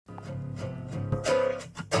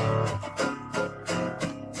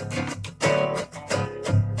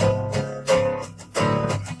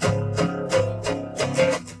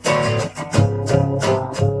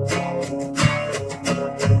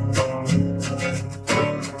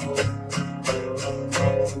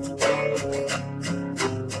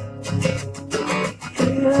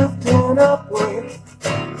Drifting upward,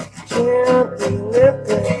 gently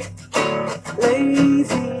lifting,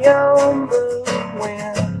 lazy on the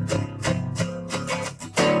wind,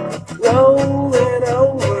 rolling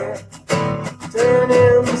over,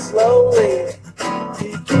 turning slowly,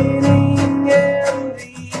 beginning and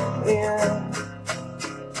the end.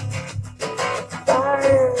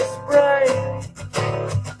 Fire's bright,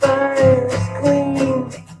 fire's clean,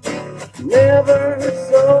 never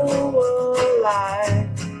so alive.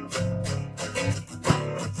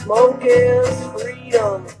 Smoke is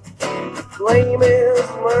freedom, flame is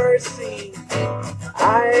mercy.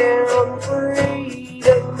 I am free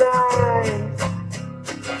tonight,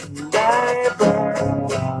 and I burn.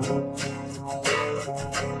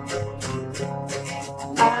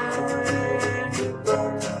 I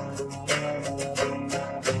burn.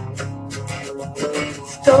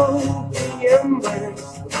 Stoke the embers,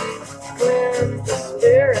 cleanse the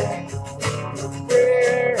spirit,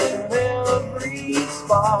 prayer in every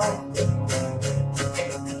spot.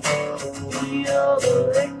 Feel the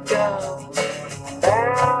liquor,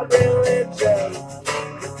 bad religion,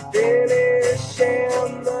 finish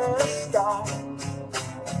and the start.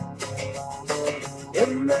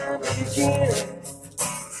 In the beginning.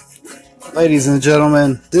 Ladies and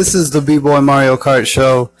gentlemen, this is the B-Boy Mario Kart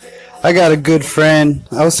show. I got a good friend.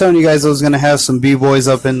 I was telling you guys I was going to have some B-Boys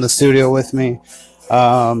up in the studio with me.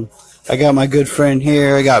 I got my good friend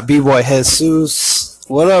here. I got B-Boy Jesus.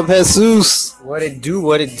 What up, Jesus? What it do,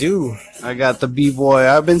 what it do. I got the B-Boy.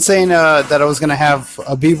 I've been saying that I was going to have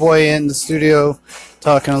a B-Boy in the studio,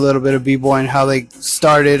 talking a little bit of B-Boy and how they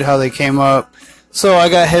started, how they came up. So I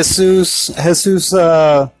got Jesus. Jesus,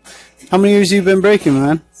 how many years you been breaking,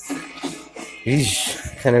 man?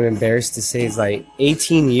 Eesh, kind of embarrassed to say it's like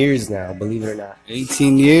 18 years now, believe it or not.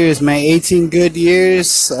 18 years, man. 18 good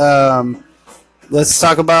years. Let's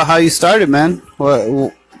talk about how you started, man.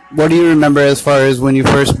 What do you remember as far as when you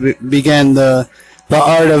first began the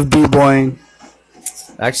art of b-boying?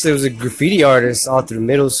 Actually, I was a graffiti artist all through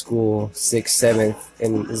middle school, 6th, 7th,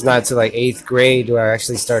 and it's not until like 8th grade where I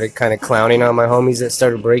actually started kind of clowning on my homies that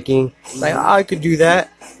started breaking. Like, oh, I could do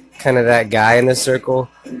that. Kind of that guy in the circle.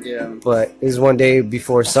 Yeah. But it was one day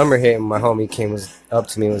before summer hit, and my homie up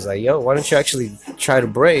to me and was like, yo, why don't you actually try to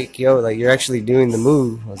break? Yo, like, you're actually doing the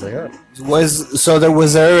move. I was like, oh. So there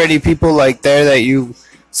was already people like there that you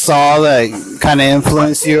saw that kind of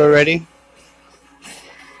influenced you already?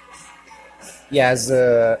 Yeah, as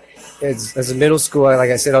a middle schooler,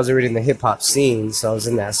 like I said, I was already in the hip hop scene, so I was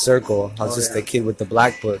in that circle. I was just the kid with the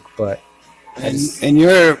black book, but. And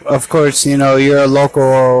you're, of course, you're a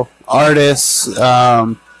local artist,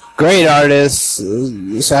 great artist.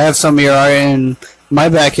 So I have some of your art in my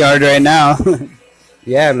backyard right now.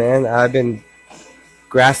 Yeah, man, I've been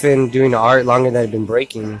graphing, doing the art longer than I've been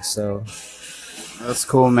breaking, so. That's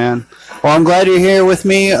cool, man. Well, I'm glad you're here with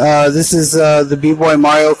me. This is the B-Boy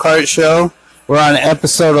Mario Kart show. We're on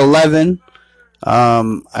episode 11.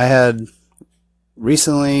 I had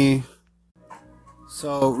recently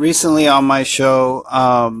on my show,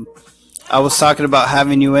 I was talking about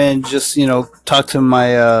having you in, just, talk to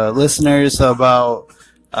my listeners about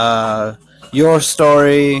your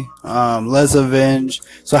story, Les Avenge.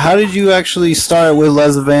 So how did you actually start with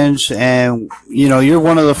Les Avenge? And, you're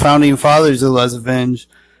one of the founding fathers of Les Avenge,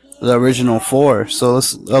 the original 4. So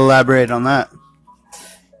let's elaborate on that.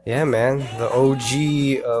 Yeah, man, the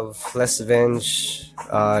OG of Les Avenge.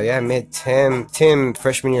 I met Tim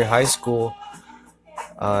freshman year of high school.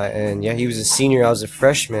 And yeah, he was a senior, I was a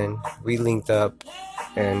freshman. We linked up,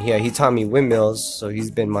 and yeah, he taught me windmills, so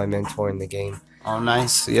he's been my mentor in the game. Oh,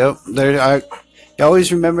 nice. Yep. You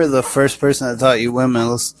always remember the first person that taught you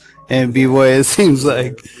windmills and B-Boy, it seems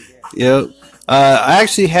like. Yep. I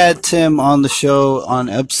actually had Tim on the show on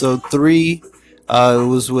episode 3. It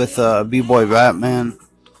was with B-Boy Batman,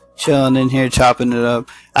 chilling in here, chopping it up.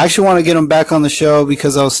 I actually want to get him back on the show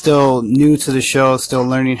because I was still new to the show, still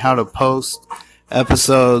learning how to post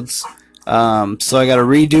episodes. So I got to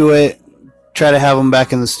redo it, try to have them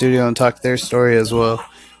back in the studio and talk their story as well.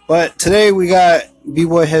 But today we got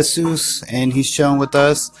B-Boy Jesus, and he's chilling with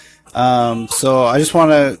us. So I just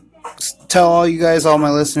want to tell all you guys, all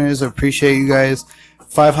my listeners, I appreciate you guys.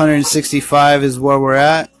 565 is where we're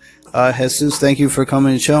at. Jesus, thank you for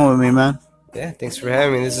coming and chilling with me, man. Yeah, thanks for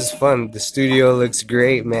having me. This is fun. The studio looks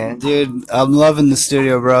great, man. Dude, I'm loving the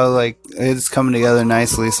studio, bro. Like, it's coming together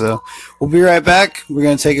nicely. So we'll be right back. We're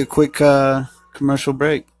gonna take a quick commercial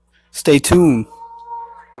break. Stay tuned.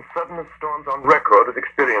 The sudden storms on record is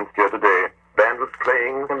experienced here today. Band was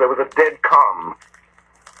playing and there was a dead calm.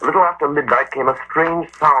 A little after midnight came a strange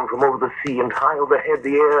sound from over the sea, and high overhead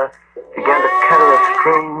the air began to carry a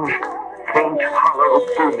strange, faint, hollow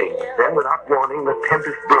booming. Then, without warning, the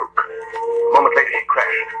tempest broke. A moment later she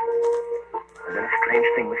crashed. And then a strange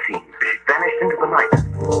thing was seen. She vanished into the night.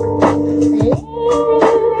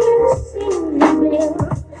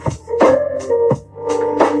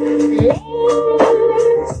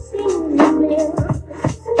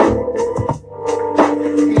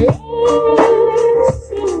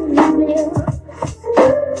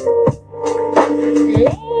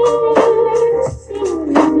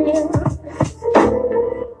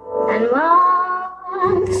 And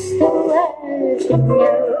once the world should know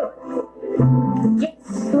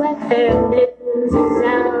just what her blues is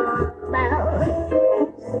all about.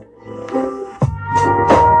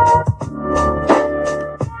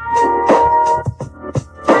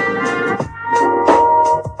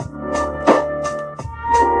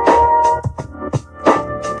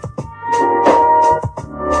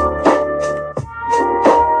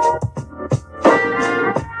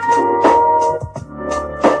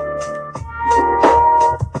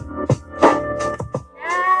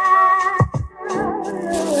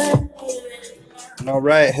 All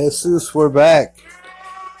right, Jesus, we're back.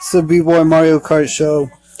 It's the B-Boy Mario Kart show.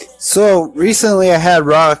 So recently I had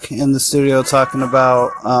Rock in the studio talking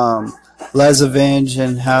about Les Avenge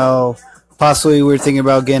and how possibly we're thinking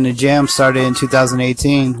about getting a jam started in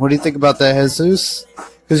 2018. What do you think about that, Jesus?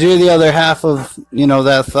 Because you're the other half of,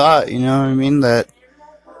 that thought, you know what I mean? That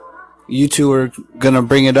you two are going to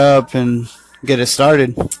bring it up and get it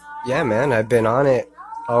started. Yeah, man, I've been on it,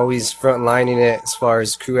 always frontlining it as far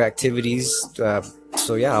as crew activities.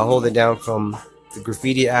 So yeah, I'll hold it down from the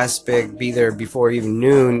graffiti aspect, be there before even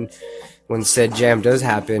noon when said jam does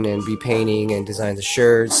happen, and be painting and design the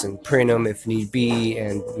shirts and print them if need be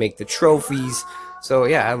and make the trophies. So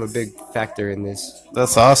yeah, I have a big factor in this.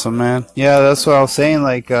 That's awesome, man. Yeah, that's what I was saying.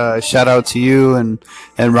 Like, shout out to you, and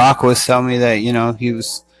Rock was telling me that, he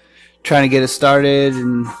was trying to get it started,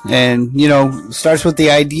 and starts with the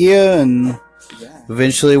idea, and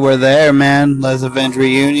eventually we're there, man. Les Avenge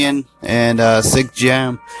reunion and sick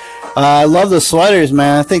jam. I love the sweaters,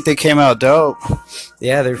 man. I think they came out dope.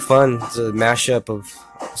 Yeah, they're fun. It's a mashup of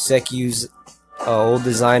Seku's old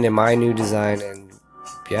design and my new design, and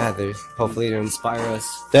yeah, they're hopefully to inspire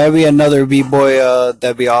us. That'd be another B-boy.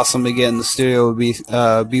 That'd be awesome to get in the studio. Would be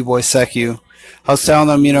B-boy Seku. I was telling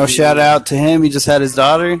them, shout out to him. He just had his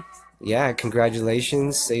daughter. Yeah,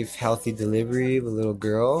 congratulations. Safe, healthy delivery of a little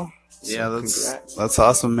girl. So Yeah, congrats. that's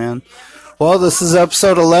awesome, man. Well, this is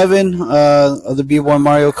episode 11 of the B-Boy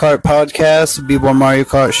Mario Kart podcast, the B-Boy Mario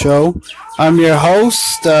Kart show. I'm your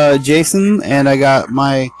host, Jason, and I got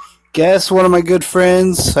my guest, one of my good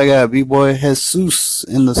friends. I got B-Boy Jesus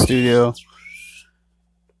in the studio.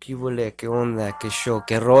 ¿Qué huele? ¿Qué onda? ¿Qué show?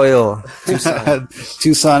 ¿Qué rollo? Tucson.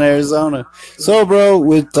 Tucson, Arizona. So, bro,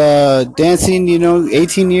 with dancing,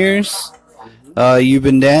 18 years, you've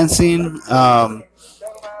been dancing.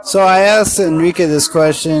 So I asked Enrique this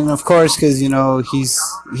question, of course, because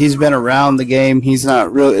he's been around the game. He's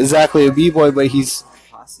not really exactly a b-boy, but he's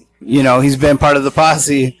been part of the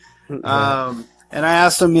posse. And I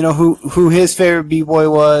asked him, who his favorite b-boy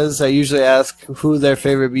was. I usually ask who their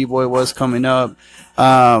favorite b-boy was coming up.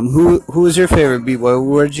 Who was your favorite b-boy?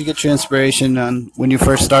 Where did you get your inspiration on when you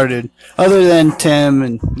first started, other than Tim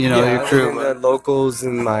and your crew? The locals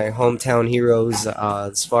and my hometown heroes,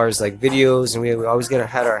 as far as like videos, and we always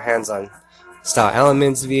had our hands on Style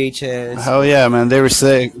Elements VHS. Hell yeah, man, they were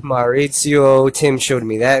sick. Maurizio, Tim showed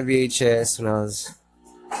me that VHS when I was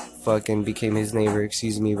became his neighbor,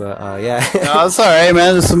 excuse me, but yeah. No, it's all right,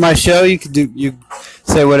 man. This is my show. You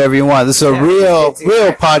say whatever you want. This is a real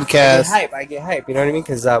podcast. I get hype. You know what I mean?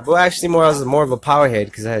 Because well, actually, I was more of a powerhead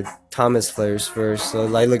because I had Thomas flares first,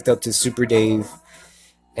 so I looked up to Super Dave,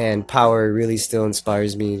 and power really still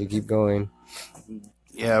inspires me to keep going.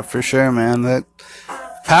 Yeah, for sure, man. That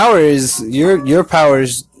power is your power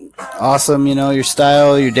is awesome. Your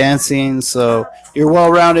style, your dancing. So you're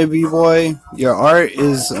well-rounded b-boy. Your art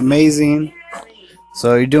is amazing.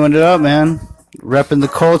 So you're doing it up, man. Repping the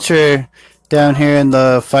culture down here in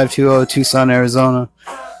the 520 Tucson, Arizona.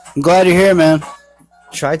 I'm glad you're here, man.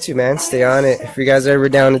 Try to, man. Stay on it. If you guys are ever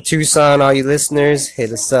down to Tucson, all you listeners,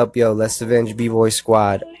 hit us up, yo. Les Avenge B-Boy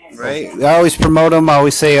Squad. Right. I always promote them. I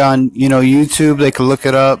always say on YouTube they can look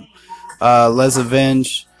it up. Les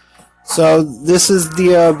Avenge. So this is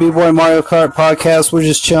the B-Boy Mario Kart podcast. We're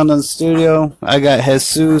just chilling in the studio. I got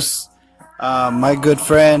Jesus. my good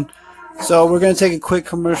friend. So we're gonna take a quick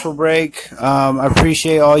commercial break. I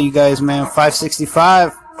appreciate all you guys, man.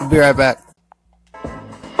 565. We'll be right back.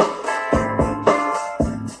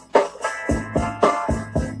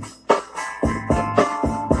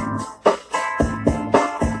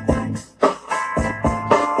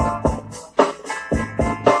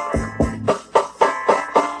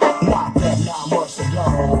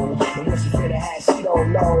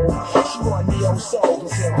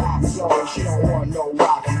 She don't want no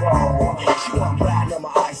rock and roll. She want platinum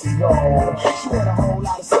or icy gold. She want a whole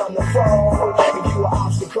lot of something to fold. If you an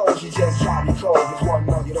obstacle, she just drive you cold. Cause one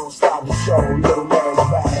month you don't stop the show. Little man's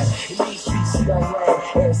bad. In these streets she done ran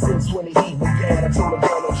ever since when the heat began. I told her,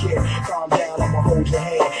 girl, no kid, calm down, I'ma hold your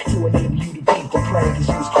hand to enable you to beat the plan. Cause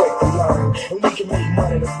you was quick to learn. And we can make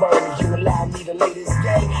money to burn. If you allow me to lay this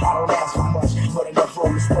game, I don't ask for much, but enough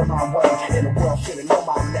room to spend my way. And the world should've know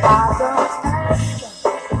my name. I don't ask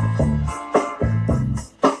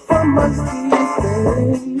much these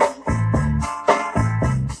days,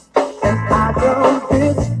 and I don't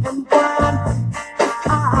bitch and whine. I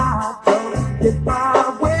don't get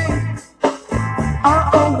my way. I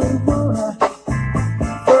only wanna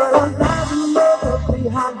put a lot of love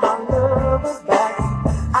behind my lover's back.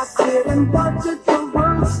 I sit and watch it the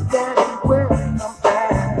world standing where I'm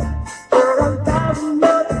at. Put a lot of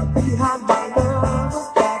love behind my lover's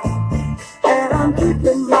back, and I'm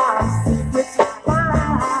keeping my secrets.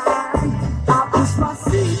 My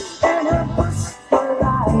seat and a push for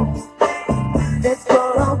life. It's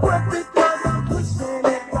gonna work because I'm pushing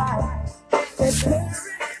it right.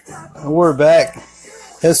 We're back.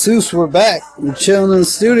 Jesus, we're back. We're chilling in the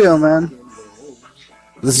studio, man.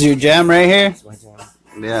 This is your jam right here?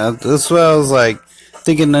 Yeah, this is what I was like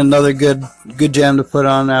thinking another good jam to put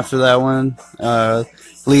on after that one.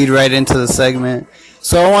 Lead right into the segment.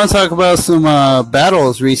 So I want to talk about some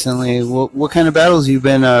battles recently. What kind of battles you've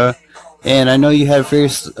been and I know you had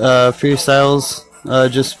Freestyles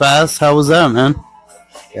just passed. How was that, man?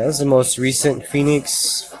 Yeah, that was the most recent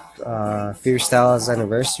Phoenix Freestyles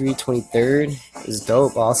anniversary, 23rd. It was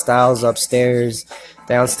dope. All styles upstairs,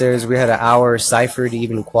 downstairs. We had an hour cipher to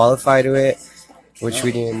even qualify to it, which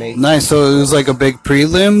we didn't make. Nice. So it was like a big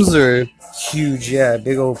prelims or? Huge, yeah.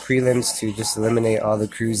 Big old prelims to just eliminate all the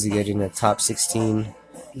crews to get in the top 16.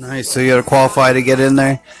 Nice. So you got to qualify to get in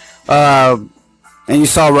there. And you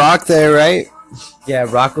saw Rock there, right? Yeah,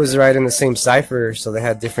 Rock was right in the same cipher, so they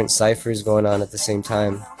had different ciphers going on at the same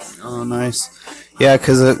time. Oh, nice. Yeah,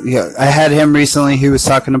 because I had him recently. He was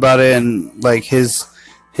talking about it and like his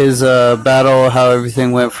battle, how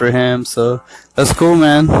everything went for him. So that's cool,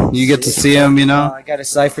 man. You get to see him, you know. I got a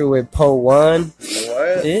cipher with Poe One.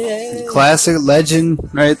 What? Yeah. Classic legend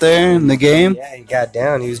right there in the game. Yeah, he got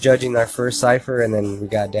down. He was judging our first cipher, and then we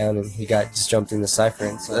got down, and he just jumped in the cipher.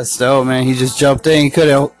 And so that's dope, man. He just jumped in. He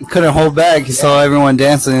couldn't hold back. He saw everyone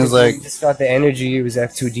dancing. He was like, he just felt the energy. It was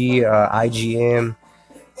F2D, IGM,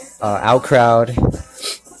 Outcrowd,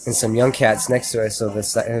 and some young cats next to us. So it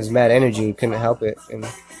was mad energy. He couldn't help it. And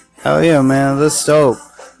hell yeah, man. That's dope.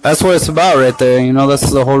 That's what it's about right there. You know, that's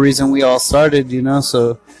the whole reason we all started, you know. So,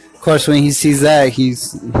 of course, when he sees that, he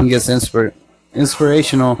gets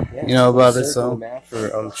inspirational, yeah, you know, about it. Circle, So, man,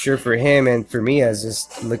 I'm sure for him and for me as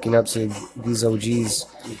just looking up to these OGs.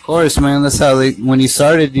 of course, man. That's how when you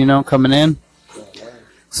started, you know, coming in.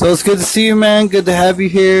 So it's good to see you, man. Good to have you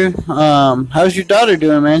here. How's your daughter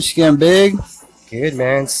doing, man? She getting big? Good,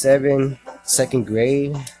 man. 7, second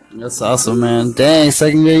grade. That's awesome, man. Dang,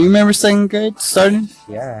 second grade. You remember second grade starting?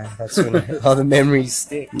 Yeah, that's when all the memories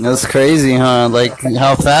stick. That's crazy, huh? Like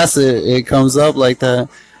how fast it comes up like that.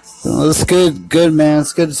 Well, it's good, man.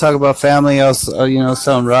 It's good to talk about family. Also, you know,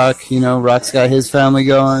 selling Rock. You know, Rock's got his family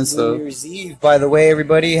going. So New Year's Eve, by the way,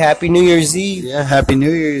 everybody. Happy New Year's Eve. yeah, Happy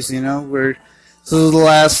New Year's. You know, this is the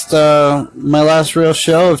last my last real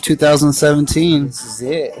show of 2017. This is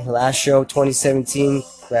it. Last show, 2017.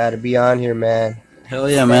 Glad to be on here, man. Hell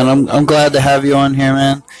yeah, man. I'm glad to have you on here,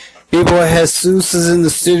 man. B-Boy Jesus is in the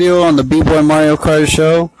studio on the B-Boy Mario Kart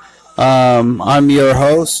show. I'm your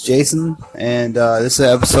host, Jason, and this is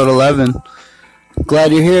episode 11.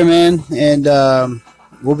 Glad you're here, man, and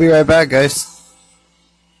we'll be right back, guys.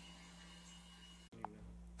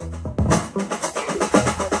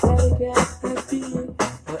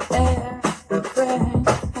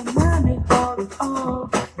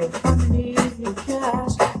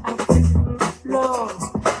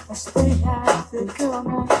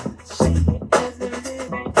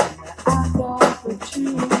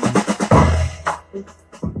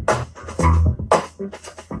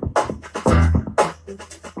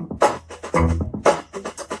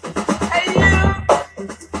 Hey,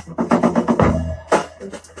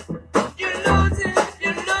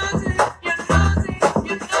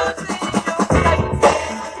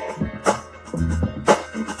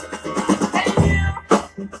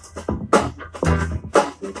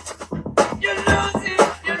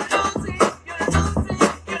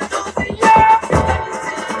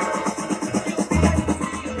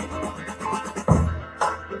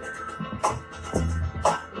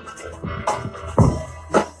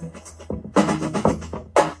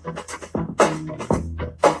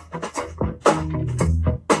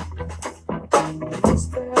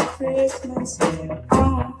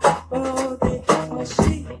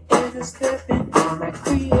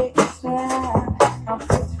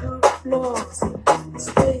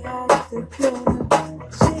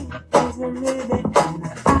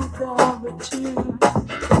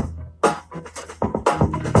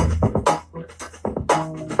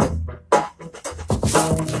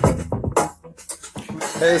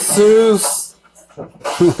 Jesus.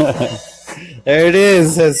 There it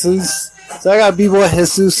is, Jesus. So I got B-Boy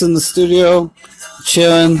Jesus in the studio,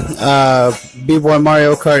 chilling. B-Boy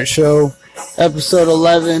Mario Kart Show, episode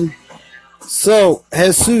 11. So,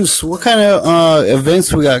 Jesus, what kind of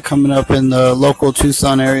events we got coming up in the local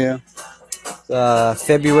Tucson area?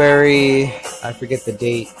 February, I forget the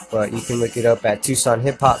date, but you can look it up at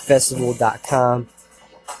TucsonHipHopFestival.com.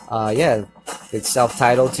 Yeah, it's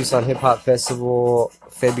self-titled Tucson Hip Hop Festival,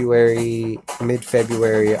 February,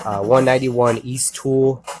 mid-February, 191 East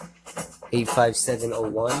Tool,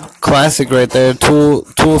 85701. Classic right there, Tool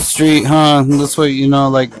Street, huh? That's what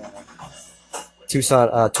like.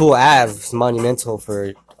 Tucson, Tool Ave is monumental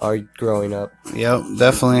for our growing up. Yep,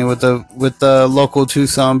 definitely with the local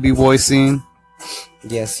Tucson b-boy scene.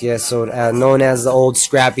 Yes. So known as the old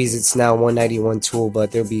Scrappies, it's now 191 Tool,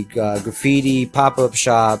 but there'll be graffiti, pop-up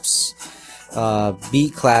shops,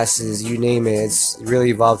 beat classes, you name it. It's really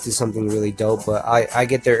evolved to something really dope. But I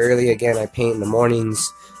get there early again. I paint in the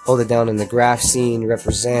mornings, hold it down in the graph scene,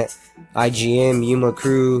 represent IGM, Yuma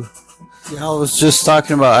crew. Yeah, I was just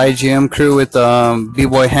talking about IGM crew with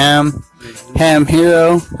B-Boy Ham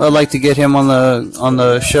Hero. I'd like to get him on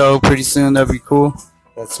the show pretty soon. That'd be cool.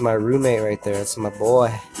 That's my roommate right there. That's my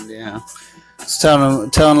boy. Yeah, just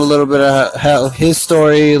telling a little bit of how his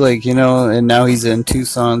story, and now he's in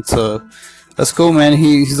Tucson. So that's cool, man.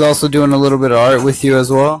 He's also doing a little bit of art with you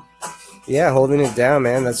as well. Yeah, holding it down,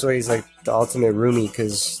 man. That's why he's like the ultimate roomie,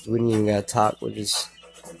 because we didn't even gotta talk. We're just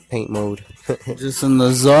paint mode. Just in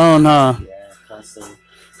the zone, huh? Yeah, constantly.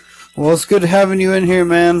 Well, it's good having you in here,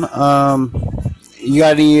 man. You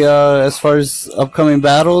got any as far as upcoming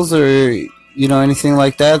battles or anything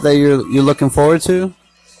like that you're looking forward to?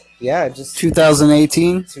 Yeah, just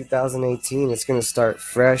 2018. 2018. It's gonna start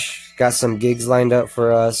fresh. Got some gigs lined up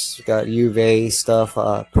for us. Got U of A stuff,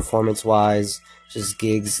 performance wise, just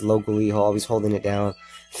gigs locally. Always holding it down.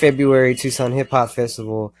 February Tucson Hip Hop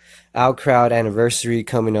Festival, Outcrowd anniversary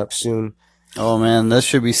coming up soon. Oh man, that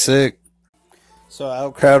should be sick. So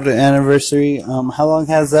Outcrowd anniversary. How long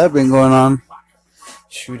has that been going on?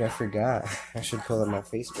 Shoot, I forgot. I should pull up my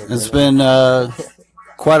Facebook. It's been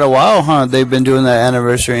quite a while, huh? They've been doing that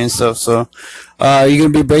anniversary and stuff. So, you gonna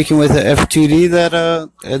be breaking with the FTD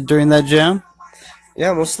that during that jam?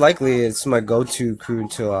 Yeah, most likely. It's my go-to crew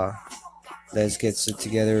to that gets it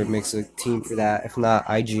together, makes a team for that. If not,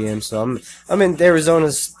 IGM. So I'm in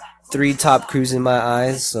Arizona's 3 top crews in my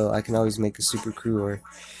eyes. So I can always make a super crew, or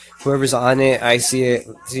whoever's on it, I see it.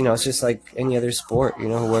 It's just like any other sport.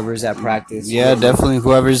 Whoever's at practice. Yeah, definitely.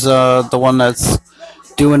 Whoever's the one that's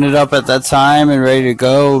doing it up at that time and ready to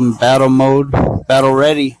go in battle mode, battle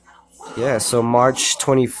ready. Yeah. So March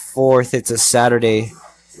 24th, it's a Saturday.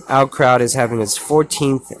 Outcrowd is having its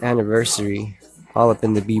 14th anniversary. All up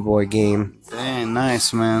in the b-boy game. Dang,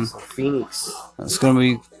 nice, man. Phoenix. It's gonna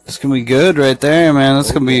be good right there, man.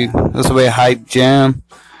 That's gonna be a hype jam.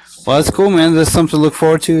 Well, that's cool, man. That's something to look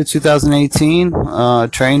forward to. 2018.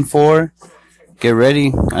 Train for. Get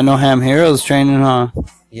ready. I know Ham Hero's training, huh?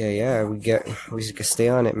 Yeah. We can stay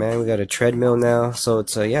on it, man. We got a treadmill now, so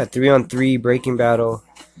it's 3-on-3 breaking battle.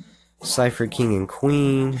 Cypher King and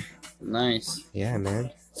Queen. Nice. Yeah,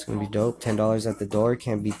 man. It's gonna be dope. $10 at the door.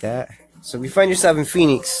 Can't beat that. So if you find yourself in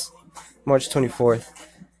Phoenix, March 24th,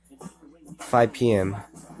 5 p.m.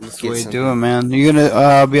 That's the way to do it, man. You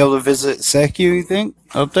gonna be able to visit Secu, you think,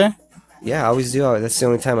 up there? Yeah, I always do. That's the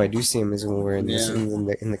only time I do see him is when we're in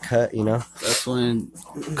the cut, That's when,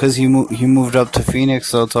 because he moved up to Phoenix,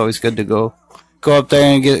 so it's always good to go up there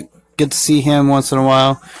and get to see him once in a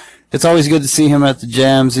while. It's always good to see him at the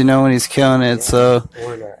jams, when he's killing it. So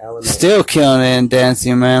still killing it and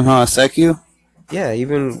dancing, man, huh, Secu? Yeah,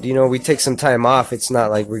 even, we take some time off. It's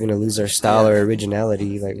not like we're going to lose our style or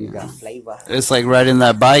originality. Like, we got flavor. It's like riding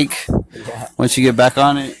that bike once you get back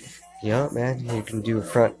on it. Yeah, man. You can do a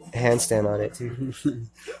front handstand on it, too.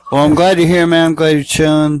 Well, I'm glad you're here, man. I'm glad you're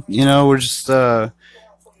chilling. We're just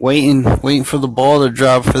waiting for the ball to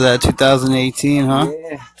drop for that 2018, huh?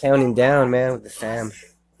 Yeah, counting down, man, with the fam.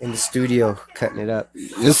 In the studio, cutting it up.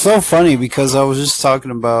 It's so funny because I was just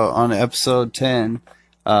talking about on episode 10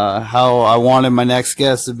 how I wanted my next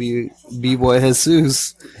guest to be B-Boy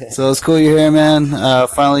Jesus. So it's cool you're here, man.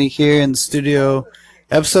 Finally here in the studio.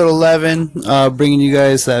 Episode 11, bringing you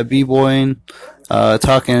guys that B-Boying,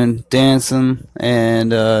 talking, dancing, and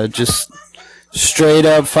just straight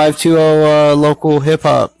up 520 local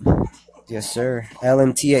hip-hop. Yes, sir.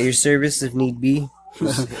 LMT at your service if need be.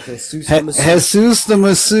 Jesus the masseuse. Jesus the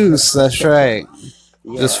masseuse. That's right.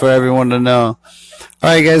 Yeah. Just for everyone to know. All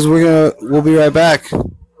right, guys, we'll be right back.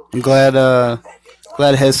 I'm glad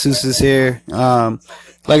Jesus is here.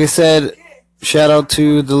 Like I said, shout out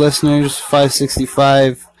to the listeners.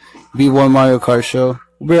 565 B1 Mario Kart Show.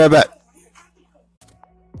 We'll be right back.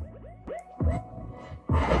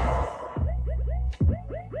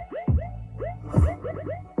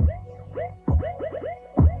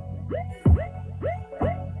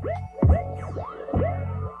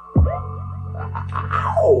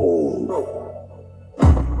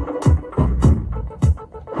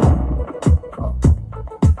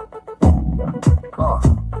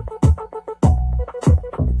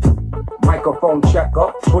 Microphone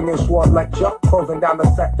checker, swinging short lecture, closing down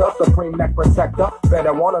the sector, supreme neck protector.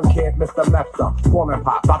 Better want him, kid, Mr. Mepsa. Foreman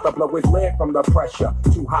pop, about to blow his lid from the pressure.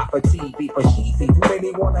 Too hot for TV, for cheesy. Too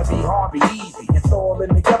many wanna be Harvey Easy. It's all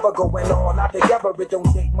in together, going on, not together. It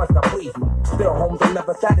don't take much to please me. Still, homes are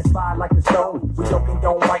never satisfied like the stone. We joking,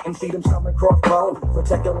 don't write and see them selling crossbones.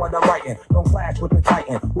 Protecting when I'm writing, don't clash with the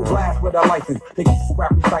titan. Who blast with a license? They keep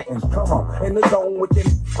rap reciting. Come on, in the zone with you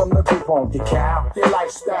from the group home. Your cow, your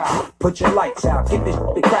lifestyle. Put your lights out, get this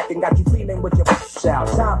shit cracking. Got you feeling with your out.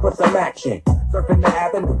 Time for some action. Surfing the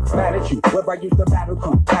avenue, mad at you. Where I used to battle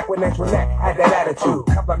to. Back when Antoinette had that attitude.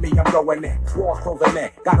 Cover me, I'm going in. Walls closing in.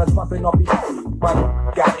 Got us busting off these but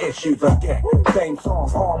got issues again. Same song,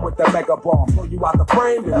 armed with the mega bomb. Pull you out the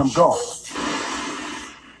frame, then I'm gone.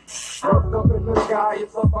 Look up in the sky,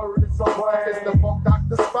 it's a bird, it's away. It's the funk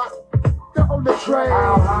doctor spot. On the train, so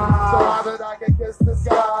how did I get kiss the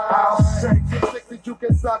sky? I'll say you sick that you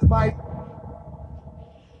can suck my.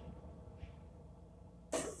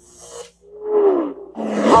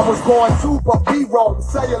 I was going to, but B-roll,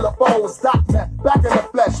 cellular phones, .net, back in the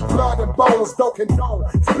flesh, blood and bones, don't condone,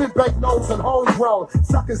 spin bank notes and homegrown,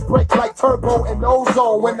 suckers break like turbo and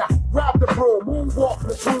ozone, when I grab the broom, moonwalk,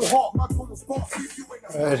 the true hawk, my cool sports, keep you in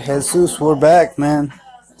the... All right, Jesus, we're back, man.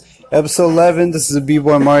 Episode 11, this is a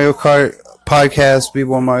B-Boy Mario Kart podcast,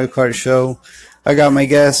 B-Boy Mario Kart show. I got my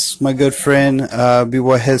guest, my good friend,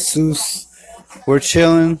 B-Boy Jesus. We're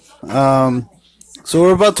chilling. So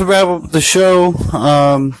we're about to wrap up the show.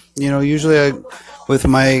 Usually with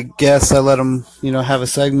my guests, I let them, have a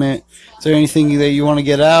segment. Is there anything that you want to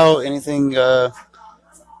get out? Anything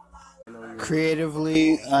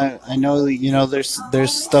creatively? I know that,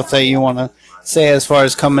 there's stuff that you want to say as far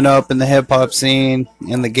as coming up in the hip hop scene,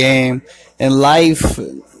 in the game, in life,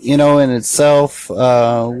 in itself.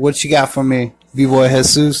 What you got for me, B-Boy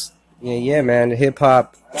Jesus? Yeah, man. The hip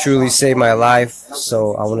hop truly saved my life.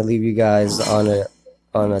 So I want to leave you guys on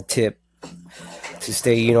a tip to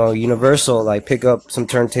stay, universal. Like pick up some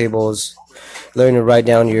turntables, learn to write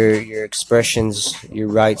down your expressions, your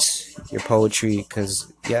rights, your poetry.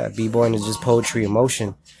 Because b-boying is just poetry in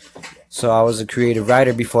motion. So I was a creative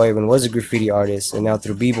writer before I even was a graffiti artist, and now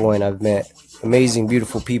through b-boying I've met amazing,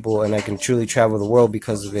 beautiful people, and I can truly travel the world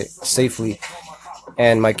because of it safely.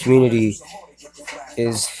 And my community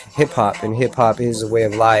is hip-hop, and hip-hop is a way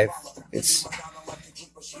of life. It's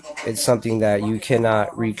something that you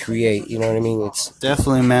cannot recreate, you know what I mean? It's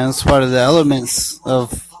definitely, man. It's part of the elements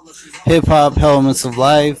of hip-hop, elements of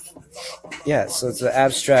life. Yeah, so it's an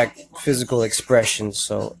abstract physical expression.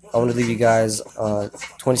 So I want to leave you guys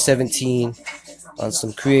 2017 on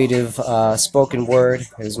some creative spoken word.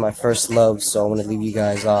 It was my first love, so I want to leave you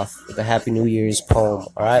guys off with a Happy New Year's poem.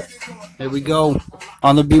 All right? Here we go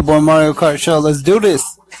on the B-Boy Mario Kart show. Let's do this.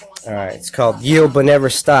 All right, it's called Yield But Never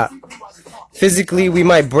Stop. Physically, we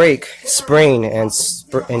might break, sprain, and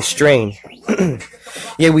strain.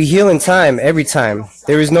 Yet we heal in time, every time.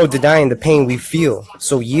 There is no denying the pain we feel.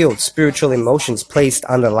 So yield, spiritual emotions placed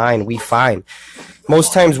on the line we find.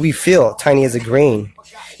 Most times we feel tiny as a grain.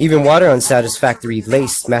 Even water unsatisfactory,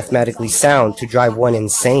 laced, mathematically sound to drive one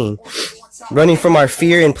insane. Running from our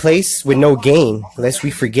fear in place with no gain, lest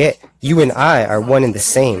we forget you and I are one and the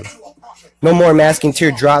same. No more masking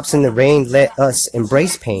teardrops in the rain, let us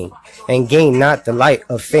embrace pain and gain not the light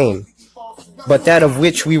of fame, but that of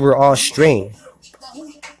which we were all strained.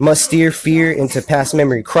 Must steer fear into past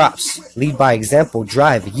memory crops, lead by example,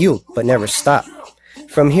 drive, yield, but never stop.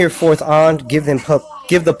 From here forth on, give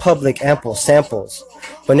the public ample samples,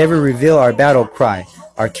 but never reveal our battle cry,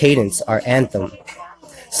 our cadence, our anthem.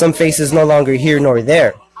 Some faces no longer here nor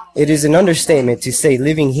there. It is an understatement to say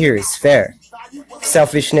living here is fair.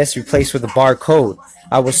 Selfishness replaced with a barcode.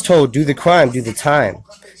 I was told, do the crime, do the time.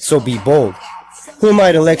 So be bold. Who am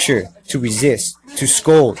I to lecture, to resist, to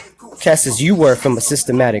scold? Cast as you were from a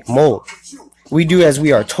systematic mold. We do as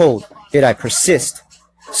we are told, yet I persist.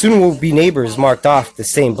 Soon we'll be neighbors marked off the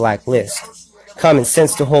same black list. Common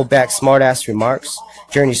sense to hold back smart-ass remarks.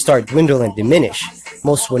 Journeys start dwindle and diminish.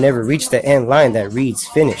 Most will never reach the end line that reads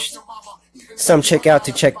finished. Some check out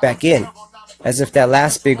to check back in, as if that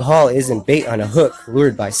last big haul isn't bait on a hook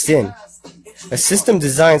lured by sin. A system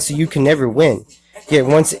designed so you can never win, yet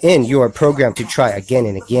once in you are programmed to try again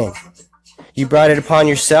and again. You brought it upon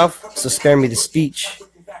yourself, so spare me the speech.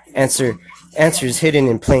 Answers hidden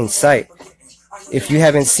in plain sight. If you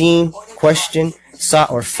haven't seen, questioned,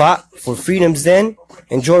 sought, or fought for freedoms, then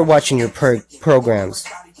enjoy watching your programs.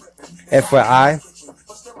 FYI,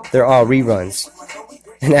 they're all reruns.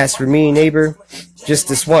 And as for me, neighbor, just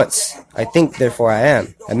this once, I think, therefore I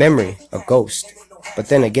am, a memory, a ghost. But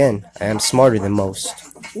then again, I am smarter than most.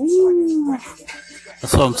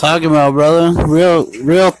 That's what I'm talking about, brother.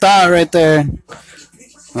 Real thought right there.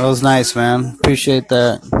 That was nice, man. Appreciate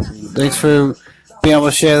that. Thanks for being able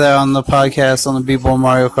to share that on the podcast on the B-Boy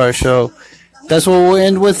Mario Kart show. That's what we'll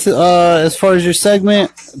end with as far as your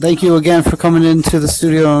segment. Thank you again for coming into the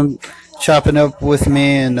studio and chopping up with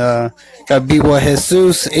me. And got B-Boy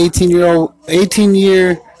Jesus,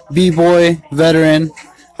 18-year B-Boy veteran,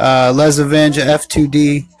 Les Avenge,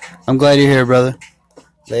 F2D. I'm glad you're here, brother.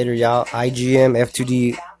 Later, y'all. IGM,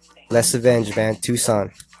 F2D, Les Avenge, man.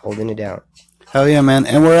 Tucson, holding it down. Hell yeah, man.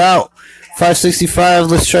 And we're out. 565.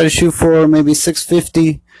 Let's try to shoot for maybe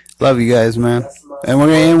 650. Love you guys, man. And we're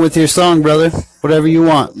going to end with your song, brother. Whatever you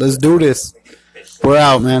want. Let's do this. We're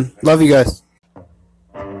out, man. Love you guys.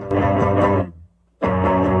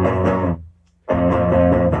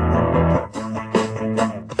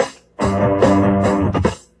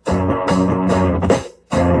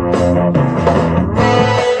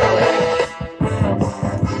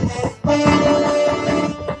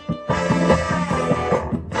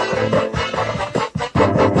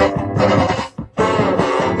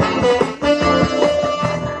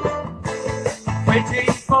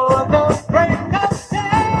 Waiting for the break of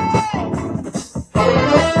day,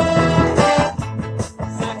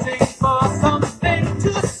 searching for something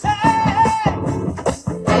to say,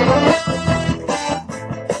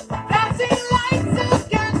 flashing lights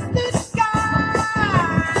against the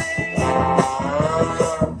sky,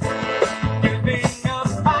 giving up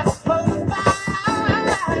past by,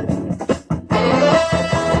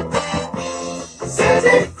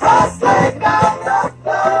 sitting cross-legged on the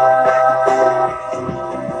floor.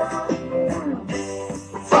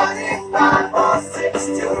 Running 5 or 6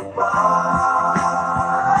 to 1.